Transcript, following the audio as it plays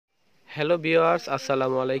Hello viewers,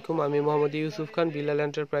 আসসালামু আলাইকুম। আমি Md.yousuf খান বিলাল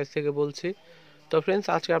এন্টারপ্রাইজ থেকে বলছি। তো ফ্রেন্ডস,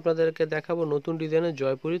 আজকে আপনাদেরকে দেখাবো নতুন ডিজাইনের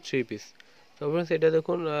জয়পুরি থ্রি পিস। তো ফ্রেন্ডস, এটা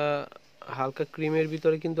দেখুন, হালকা ক্রিমের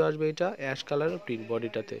ভিতরে কিন্তু আসবে, এটা অ্যাশ কালারের প্রিন্ট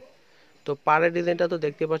বডিটাতে। তো পাড়ের ডিজাইনটা তো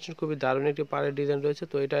দেখতে পাচ্ছেন, খুবই দারুণ একটি পাড়ের ডিজাইন রয়েছে।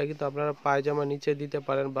 তো এটা কিন্তু আপনারা পায়জামা নিচে দিতে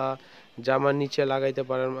পারেন বা জামার নিচে লাগাইতে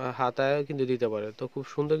পারেন, হাতায়ও কিন্তু দিতে পারেন। তো খুব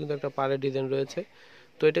সুন্দর কিন্তু একটা পাড়ের ডিজাইন রয়েছে।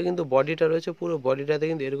 তো এটা কিন্তু বডিটা রয়েছে, পুরো বডিটাতে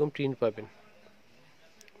কিন্তু এরকম প্রিন্ট পাবেন।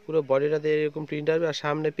 পুরো বডিটাতে এরকম প্রিন্ট আসবে, আর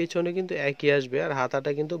সামনে পিছনে কিন্তু একই আসবে, আর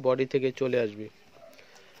হাতাটা কিন্তু বডি থেকে চলে আসবে।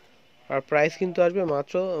 আর প্রাইস কিন্তু আসবে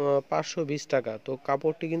মাত্র 520 টাকা। তো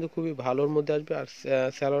কাপড়টি কিন্তু খুবই ভালোর মধ্যে আসবে। আর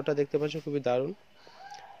স্যালোয়ারটা দেখতে পাচ্ছেন, খুবই দারুণ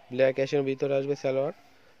ব্ল্যাক অ্যাশের ভিতরে আসবে স্যালোয়ার।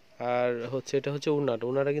 আর হচ্ছে এটা হচ্ছে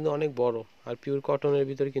উন্নাটা কিন্তু অনেক বড়, আর পিওর কটনের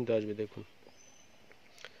ভিতরে কিন্তু আসবে। দেখুন,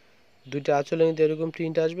 দুইটা আঁচলে কিন্তু এরকম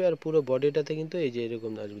প্রিন্ট আসবে, আর পুরো বডিটাতে কিন্তু এই যে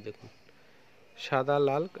এরকম আসবে। দেখুন, সাদা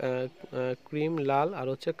লাল, ক্রিম লাল, আর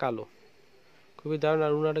হচ্ছে কালো, খুবই দারুণ।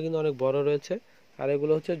 আর উনাটা কিন্তু অনেক বড় রয়েছে। আর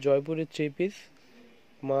এগুলো হচ্ছে জয়পুরি থ্রি পিস,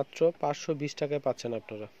 মাত্র 520 টাকায় পাচ্ছেন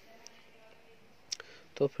আপনারা।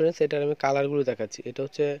 তো ফ্রেন্ডস, এটার আমি কালারগুলো দেখাচ্ছি। এটা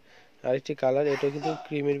হচ্ছে আরেকটি কালার, এটা কিন্তু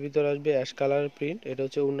ক্রিমের ভিতরে আসবে অ্যাশ কালার প্রিন্ট। এটা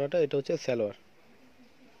হচ্ছে উন্নাটা, এটা হচ্ছে সালোয়ার।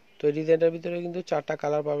 তো এই ডিজাইনটার ভিতরে কিন্তু চারটা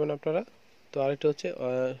কালার পাবেন আপনারা। তো আরেকটা হচ্ছে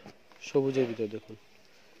সবুজের ভিতরে, দেখুন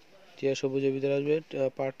টিয়া সবুজের ভিতরে আসবে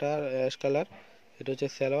পাটা অ্যাশ কালার। এটা হচ্ছে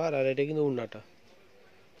সালোয়ার, আর এটা কিন্তু উন্নাটা।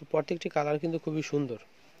 তো প্রত্যেকটি কালার কিন্তু খুবই সুন্দর।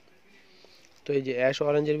 তো এই যে অ্যাশ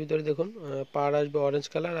অরেঞ্জের ভিতরে দেখুন, পাড় আসবে অরেঞ্জ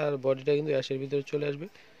কালার, আর বডিটা কিন্তু অ্যাশের ভিতরে চলে আসবে।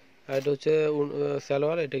 আর এটা হচ্ছে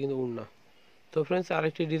সালোয়ার, এটা কিন্তু উন্না। তো ফ্রেন্ডস,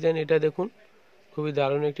 আরেকটি ডিজাইন, এটা দেখুন, খুবই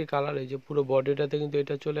দারুণ একটি কালার। এই যে পুরো বডিটাতে কিন্তু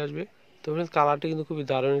এটা চলে আসবে। তো ফ্রেন্ডস, কালারটি কিন্তু খুবই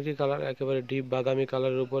দারুণ একটি কালার, একেবারে ডিপ বাদামি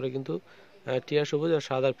কালারের উপরে কিন্তু টিয়া সবুজ আর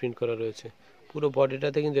সাদা প্রিন্ট করা রয়েছে। পুরো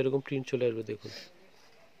বডিটাতে কিন্তু এরকম প্রিন্ট চলে আসবে। দেখুন,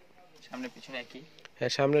 সামনে পিছনে একই।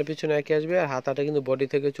 হ্যাঁ, সামনের পিছনে একই আসবে, আর হাতাটা কিন্তু বডি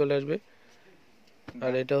থেকে চলে আসবে।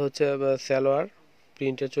 আর এটা হচ্ছে সালোয়ার,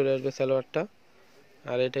 প্রিন্টে চলে আসবে সালোয়ারটা।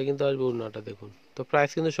 আর এটা কিন্তু আসবে উন্নাটা। দেখুন, তো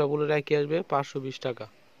প্রাইস কিন্তু সবগুলোর একই আসবে, 520 টাকা।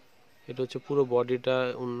 এটা হচ্ছে পুরো বডিটা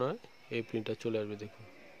উন্না, এই প্রিন্টটা চলে আসবে। দেখুন,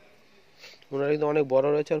 উন্নাটা কিন্তু অনেক বড়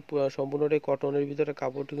রয়েছে, আর সম্পূর্ণটাই কটনের ভিতরে,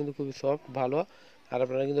 কাপড়টা কিন্তু খুবই সফট ভালো। আর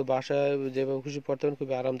আপনারা কিন্তু বাসায় যেভাবে খুশি পরতে পারেন,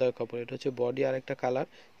 খুবই আরামদায়ক কাপড়। এটা হচ্ছে বডি, আর একটা কালার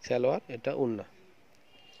সালোয়ার, এটা উন্না।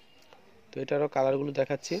 তো এটারও কালারগুলো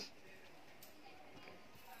দেখাচ্ছি।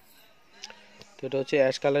 তো এটা হচ্ছে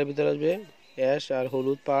অ্যাশ কালারের ভিতরে আসবে, অ্যাশ আর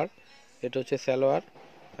হলুদ পাড়। এটা হচ্ছে সালোয়ার,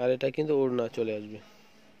 আর এটা কিন্তু ওড়না চলে আসবে।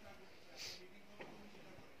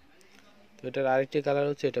 তো এটার আরেকটি কালার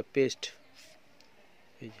হচ্ছে এটা পেস্ট,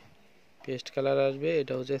 এই যে পেস্ট কালার আসবে।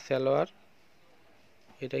 এটা হচ্ছে সালোয়ার,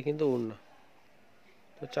 এটা কিন্তু ওড়না।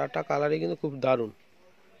 তো চারটা কালারই কিন্তু খুব দারুণ।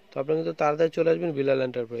 তো আপনারা কিন্তু তাড়াতাড়ি চলে আসবেন বিলাল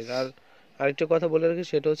এন্টারপ্রাইজ। আর আরেকটা কথা বলে রাখি,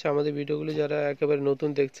 সেটা হচ্ছে আমাদের ভিডিওগুলি যারা একেবারে নতুন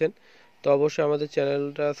দেখছেন, তো অবশ্যই আমাদের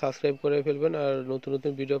চ্যানেলটা সাবস্ক্রাইব করে ফেলবেন। আর নতুন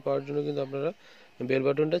নতুন ভিডিও পাওয়ার জন্য কিন্তু আপনারা বেল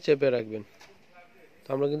বাটনটা চেপে রাখবেন। তো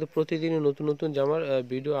আমরা কিন্তু প্রতিদিনই নতুন নতুন জামার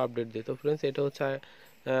ভিডিও আপডেট দিই। তো ফ্রেন্ডস, এটা হচ্ছে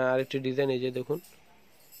আরেকটি ডিজাইন। এই যে দেখুন,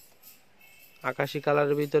 আকাশি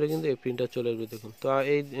কালারের ভিতরে কিন্তু এই প্রিন্টটা চলে আসবে। দেখুন, তো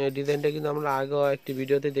এই ডিজাইনটা কিন্তু আমরা আগেও একটি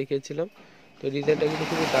ভিডিওতে দেখিয়েছিলাম। তো ডিজাইনটা কিন্তু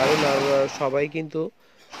খুবই দারুণ, আর সবারই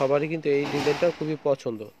কিন্তু এই ডিজাইনটা খুবই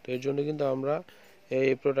পছন্দ। তো এর জন্য কিন্তু আমরা এই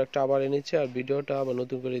প্রোডাক্টটা আবার এনেছি, আর ভিডিওটা আবার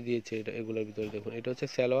নতুন করে দিয়েছি। এগুলোর ভিতরে দেখুন, এটা হচ্ছে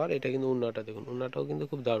সালোয়ার, এটা কিন্তু উন্নাটা। দেখুন, উন্নাটাও কিন্তু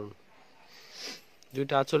খুব দারুণ।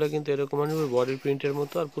 দুইটা আঁচলে কিন্তু এরকম আসবে বডির প্রিন্টের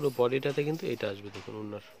মতো, আর পুরো বডিটাতে কিন্তু এটা আসবে। দেখুন,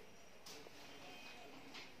 উন্নার।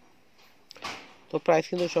 তো প্রাইস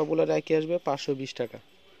কিন্তু সবগুলোর একই আসবে, 520 টাকা।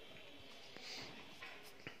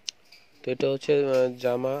 তো এটা হচ্ছে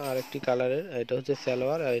জামা আর একটি কালারের, এটা হচ্ছে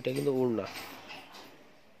সালোয়ার, আর এটা কিন্তু উড়না।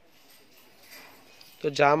 তো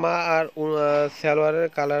জামা আর সালোয়ারের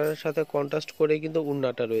কালারের সাথে কন্ট্রাস্ট করে কিন্তু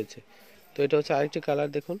উড়নাটা রয়েছে। তো এটা হচ্ছে আরেকটি কালার,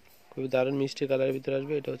 দেখুন, খুবই দারুণ মিষ্টি কালারের ভিতরে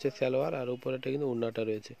আসবে। এটা হচ্ছে সালোয়ার, আর উপরেটা কিন্তু উড়নাটা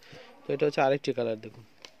রয়েছে। তো এটা হচ্ছে আরেকটি কালার, দেখুন,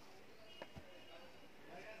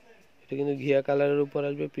 এটা কিন্তু ঘিয়া কালারের উপর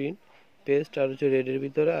আসবে প্রিন্ট, পেস্ট, আর হচ্ছে রেডের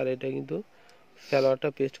ভিতরে। আর এটা কিন্তু সালোয়ারটা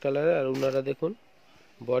পেস্ট কালারের, আর উড়নাটা দেখুন,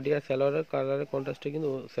 বডি আর সালোয়ারের কালারের কন্ট্রাস্টে কিন্তু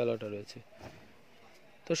সালোয়ারটা রয়েছে।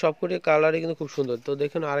 তো সবকটি কালারই কিন্তু খুব সুন্দর। তো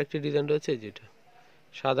দেখুন, আরেকটি ডিজাইন রয়েছে, যেটা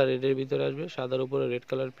সাদা রেডের ভিতরে আসবে, সাদার উপরে রেড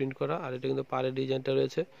কালার প্রিন্ট করা। আর এটা কিন্তু পাড়ের ডিজাইনটা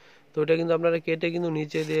রয়েছে। তো এটা কিন্তু আপনারা কেটে কিন্তু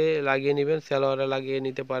নিচে দিয়ে লাগিয়ে নেবেন, সালোয়ারে লাগিয়ে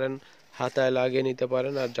নিতে পারেন, হাতায় লাগিয়ে নিতে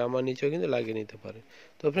পারেন, আর জামার নিচেও কিন্তু লাগিয়ে নিতে পারেন।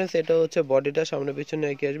 তো ফ্রেন্ডস, এটা হচ্ছে বডিটা সামনে পিছনে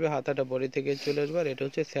একই আসবে, হাতাটা বডি থেকে চলে আসবে। আর এটা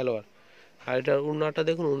হচ্ছে সালোয়ার, আর এটার উন্নাটা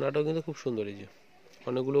দেখুন, উন্নাটাও কিন্তু খুব সুন্দর। এই যে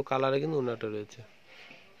অনেকগুলো কালারে কিন্তু উন্নাটা রয়েছে,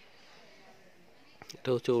 এটা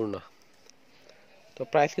হচ্ছে উন্না। তো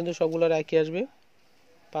প্রাইস কিন্তু সবগুলোর একই আসবে,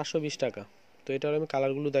 520 টাকা। তো এটার আমি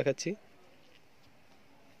কালারগুলো দেখাচ্ছি।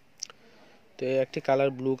 তো এই একটি কালার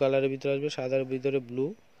ব্লু কালারের ভিতরে আসবে, সাদার ভিতরে ব্লু,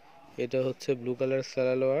 এটা হচ্ছে ব্লু কালার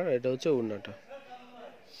সালোয়ার, এটা হচ্ছে ওড়নাটা।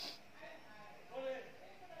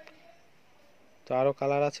 তো আরো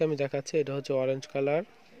কালার আছে আমি দেখাচ্ছি। এটা হচ্ছে অরেঞ্জ কালার,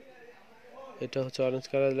 এটা হচ্ছে অরেঞ্জ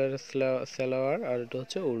কালারের সালোয়ার, আর এটা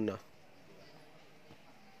হচ্ছে ওড়না।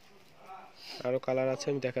 আরো কালার আছে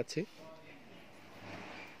আমি দেখাচ্ছি।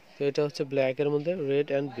 তো এটা হচ্ছে ব্ল্যাক এর মধ্যে, রেড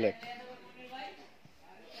অ্যান্ড ব্ল্যাক,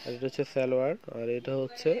 আর এটা হচ্ছে সালোয়ার, আর এটা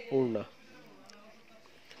হচ্ছে ওড়না।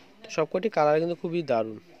 সবকটি কালার কিন্তু খুবই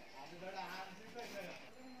দারুণ।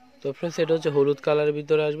 তো ফ্রেন্ডস এটা হচ্ছে হলুদ কালারের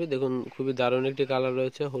ভিতরে আসবে, দেখুন খুবই দারুণ একটি কালার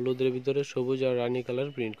রয়েছে, হলুদের ভিতরে সবুজ আর রানী কালার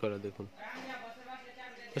প্রিন্ট করা। দেখুন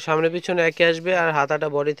সামনে পিছনে একই আসবে, আর হাতাটা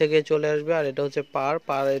বডি থেকে চলে আসবে। আর এটা হচ্ছে পার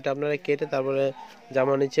এটা আপনারা কেটে তারপরে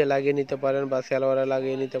জামা নিচে লাগিয়ে নিতে পারেন, বা সালোয়ারে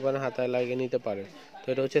লাগিয়ে নিতে পারেন, হাতায় লাগিয়ে নিতে পারেন। তো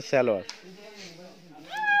এটা হচ্ছে সালোয়ার,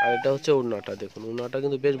 আর এটা হচ্ছে ওড়নাটা। দেখুন ওড়নাটা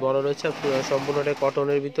কিন্তু বেশ বড় রয়েছে, সম্পূর্ণটা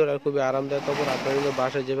কটনের ভিতর, আর খুবই আরামদায়ক কাপড়। আপনারা কিন্তু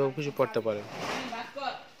বাসায় যেভাবে খুশি পরতে পারেন।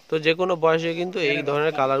 তো যে কোনো বয়সে কিন্তু এই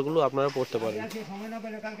ধরনের কালারগুলো আপনারা পরতে পারেন।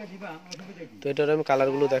 তো এটার আমি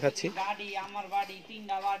কালারগুলো দেখাচ্ছি।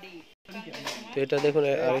 তো এটা দেখুন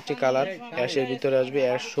আরেকটি কালার, অ্যাশের ভিতরে আসবে,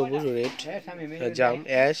 অ্যাশ সবুজ রেড জাম,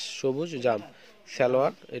 অ্যাশ সবুজ জাম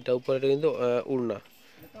সালোয়ার। এটা উপরে কিন্তু উড়না,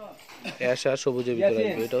 অ্যাশ আর সবুজের ভিতরে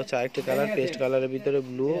আসবে। এটা হচ্ছে আরেকটি কালার, পেস্ট কালারের ভিতরে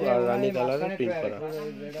ব্লু আর রানী কালারের প্রিন্ট করা।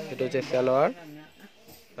 এটা হচ্ছে সালোয়ার,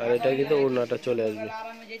 আর এটা কিন্তু ওড়নাটা চলে আসবে।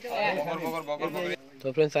 তো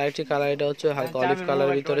ফ্রেন্ডস আরেকটি কালার, এটা হচ্ছে হালকা অলিভ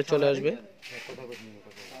কালারের ভিতরে চলে আসবে।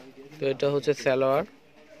 তো এটা হচ্ছে সালোয়ার,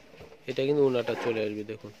 এটা কিন্তু ওড়নাটা চলে আসবে।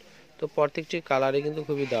 দেখুন তো প্রত্যেকটি কালারে কিন্তু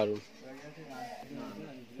খুবই দারুণ,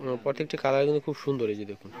 প্রত্যেকটি কালার কিন্তু খুব সুন্দর। এই যে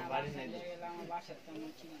দেখুন।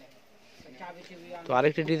 তো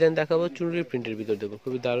আরেকটি ডিজাইন দেখাবো চুনরি প্রিন্টের ভিতর। দেখুন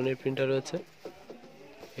খুবই দারুণ এই প্রিন্টটা রয়েছে,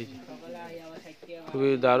 এই যে খুবই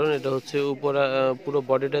দারুণ। এটা হচ্ছে উপরে পুরো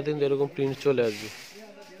বডিটাতে কিন্তু এরকম প্রিন্ট চলে আসবে,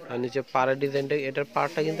 আর নিচে পাড়ের ডিজাইনটা, এটার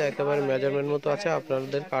পাড়টা কিন্তু একেবারে মেজারমেন্ট মতো আছে,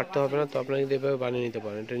 আপনাদের কাটতে হবে না। তো আপনারা কিন্তু এভাবে বানিয়ে নিতে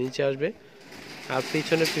পারেন। এটা নিচে আসবে, আর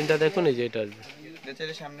পিছনের প্রিন্টটা দেখুন, এই যে এটা আসবে।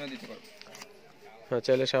 হ্যাঁ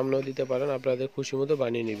চাইলে সামনেও দিতে পারেন, আপনাদের খুশি মতো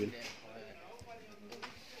বানিয়ে নেবেন।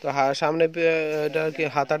 তো সামনে এটা আর কি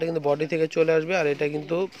হাতাটা কিন্তু বডি থেকে চলে আসবে, আর এটা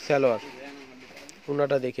কিন্তু সালোয়ার।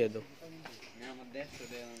 ওড়নাটা দেখিয়ে দাও।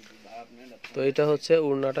 তো এটা হচ্ছে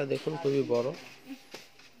ওড়নাটা, দেখুন খুবই বড়,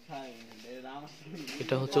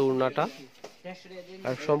 এটা হচ্ছে ওড়নাটা।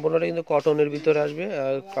 আর সম্পূর্ণটা কিন্তু কটনের ভিতরে আসবে,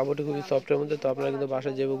 আর কাপড়টি খুবই সফটের মধ্যে। তো আপনারা কিন্তু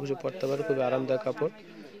বাসায় যেভাবে খুশি পরতে পারেন, খুবই আরামদায়ক কাপড়।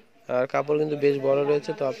 আর কাপড় কিন্তু বেশ বড়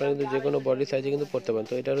রয়েছে, তো আপনারা কিন্তু যে কোনো বডি সাইজে কিন্তু পরতে পারেন।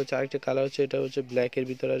 তো এটার হচ্ছে আরেকটি কালার হচ্ছে, এটা হচ্ছে ব্ল্যাকের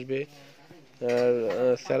ভিতরে আসবে, আর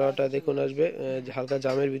সালোয়ারটা দেখুন আসবে হালকা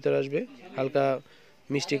জামের ভিতরে আসবে, হালকা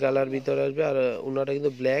মিষ্টি কালার ভিতরে আসবে, আর ওড়নাটা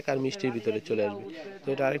কিন্তু ব্ল্যাক আর মিষ্টির ভিতরে চলে আসবে। তো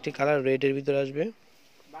এটা আরেকটি কালার রেডের ভিতরে আসবে,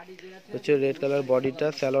 হচ্ছে রেড কালার বডিটা,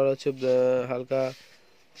 সালোয়ার হচ্ছে হালকা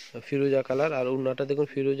ফিরোজা কালার, আর ওড়নাটা দেখুন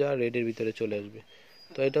ফিরোজা আর রেডের ভিতরে চলে আসবে।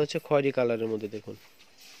 তো এটা হচ্ছে খয়েরি কালারের মধ্যে, দেখুন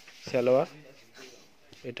সালোয়ার,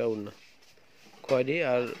 এটা ওড়না খয়েরি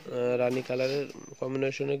আর রানী কালারের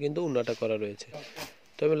কম্বিনেশনে কিন্তু ওড়নাটা করা রয়েছে।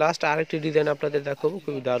 তো আমি লাস্ট আরেকটি ডিজাইন আপনাদের দেখাবো,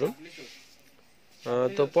 খুবই দারুণ।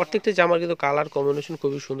 তো প্রত্যেকটি জামার কিন্তু কালার কম্বিনেশন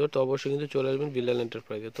খুবই সুন্দর। তো অবশ্যই কিন্তু চলে আসবেন বিলাল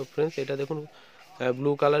এন্টারপ্রাইজে। তো ফ্রেন্ডস এটা দেখুন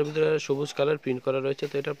ব্লু কালার ভিতরে সবুজ কালার প্রিন্ট করা রয়েছে।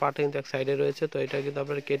 তো এটার পাটা কিন্তু এক সাইডে রয়েছে, তো এটা কিন্তু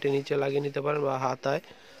আপনারা কেটে নিচে লাগিয়ে নিতে পারেন, বা হাতায়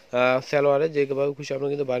সালোয়ারে যেভাবে খুশি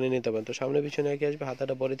আপনারা কিন্তু বানিয়ে নিতে পারেন। তো সামনে পিছনে একই আসবে,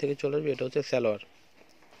 হাতাটা বডি থেকে চলে আসবে, এটা হচ্ছে সালোয়ার,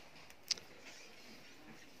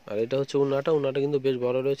 আর এটা হচ্ছে ওড়নাটা। ওড়নাটা কিন্তু বেশ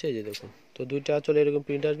বড় রয়েছে, এই যে দেখুন। তো দুইটা চলে এরকম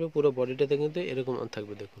প্রিন্ট আসবে, পুরো বডিটাতে কিন্তু এরকম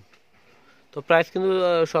থাকবে। দেখুন তো প্রাইস কিন্তু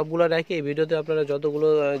সবগুলোর একই। এই ভিডিওতে আপনারা যতগুলো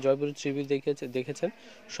জয়পুর থ্রি দেখেছেন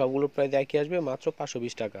সবগুলোর প্রাইস একই আসবে, মাত্র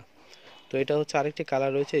 520 টাকা। তো এটা হচ্ছে আরেকটি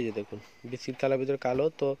কালার রয়েছে, এই যে দেখুন বিস্কিট কালার ভিতরে কালো।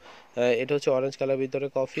 তো এটা হচ্ছে অরেঞ্জ কালার ভিতরে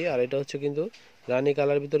কফি, আর এটা হচ্ছে কিন্তু রানী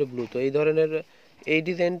কালার ভিতরে ব্লু। তো এই ধরনের এই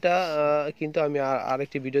ডিজাইনটা কিন্তু আমি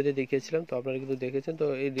আরেকটি ভিডিওতে দেখিয়েছিলাম, তো আপনারা কিন্তু দেখেছেন। তো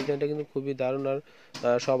এই ডিজাইনটা কিন্তু খুবই দারুণ, আর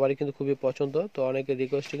সবারই কিন্তু খুবই পছন্দ। তো অনেকের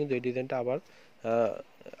রিকোয়েস্টে কিন্তু এই ডিজাইনটা আবার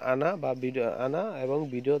আনা বা ভিডিও আনা এবং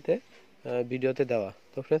ভিডিওতে দেওয়া।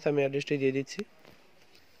 তো ফ্রেন্ডস আমি অ্যাড্রেসটি দিয়ে দিচ্ছি।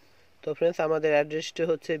 তো ফ্রেন্ডস আমাদের অ্যাড্রেসটি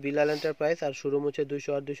হচ্ছে বিলাল এন্টারপ্রাইজ, আর শোরুম হচ্ছে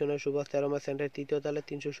 208-209 সুভাষ 13 মাইল সেন্টার, তৃতীয় তলা,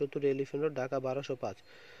 370 এলিফ্যান্ট রোড, ঢাকা 1205।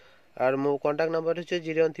 আর কন্ট্যাক্ট নাম্বার হচ্ছে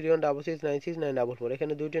 01316966944।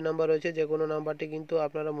 এখানে দুইটি নাম্বার রয়েছে, যে কোনো নাম্বারটি কিন্তু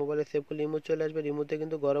আপনারা মোবাইলে সেভ করলে রিমোট চলে আসবে, রিমোটে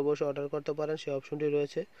কিন্তু ঘরে বসে অর্ডার করতে পারেন, সেই অপশনটি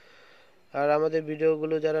রয়েছে। আর আমাদের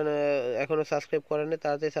ভিডিওগুলো যারা এখনও সাবস্ক্রাইব করেনি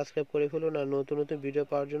তাড়াতাড়ি সাবস্ক্রাইব করে ফেলুন, আর নতুন নতুন ভিডিও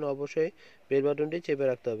পাওয়ার জন্য অবশ্যই বেল বাটনটি চেপে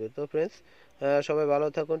রাখতে হবে। তো ফ্রেন্ডস সবাই ভালো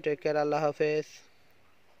থাকুন, টেক কেয়ার, আল্লাহ হাফেজ।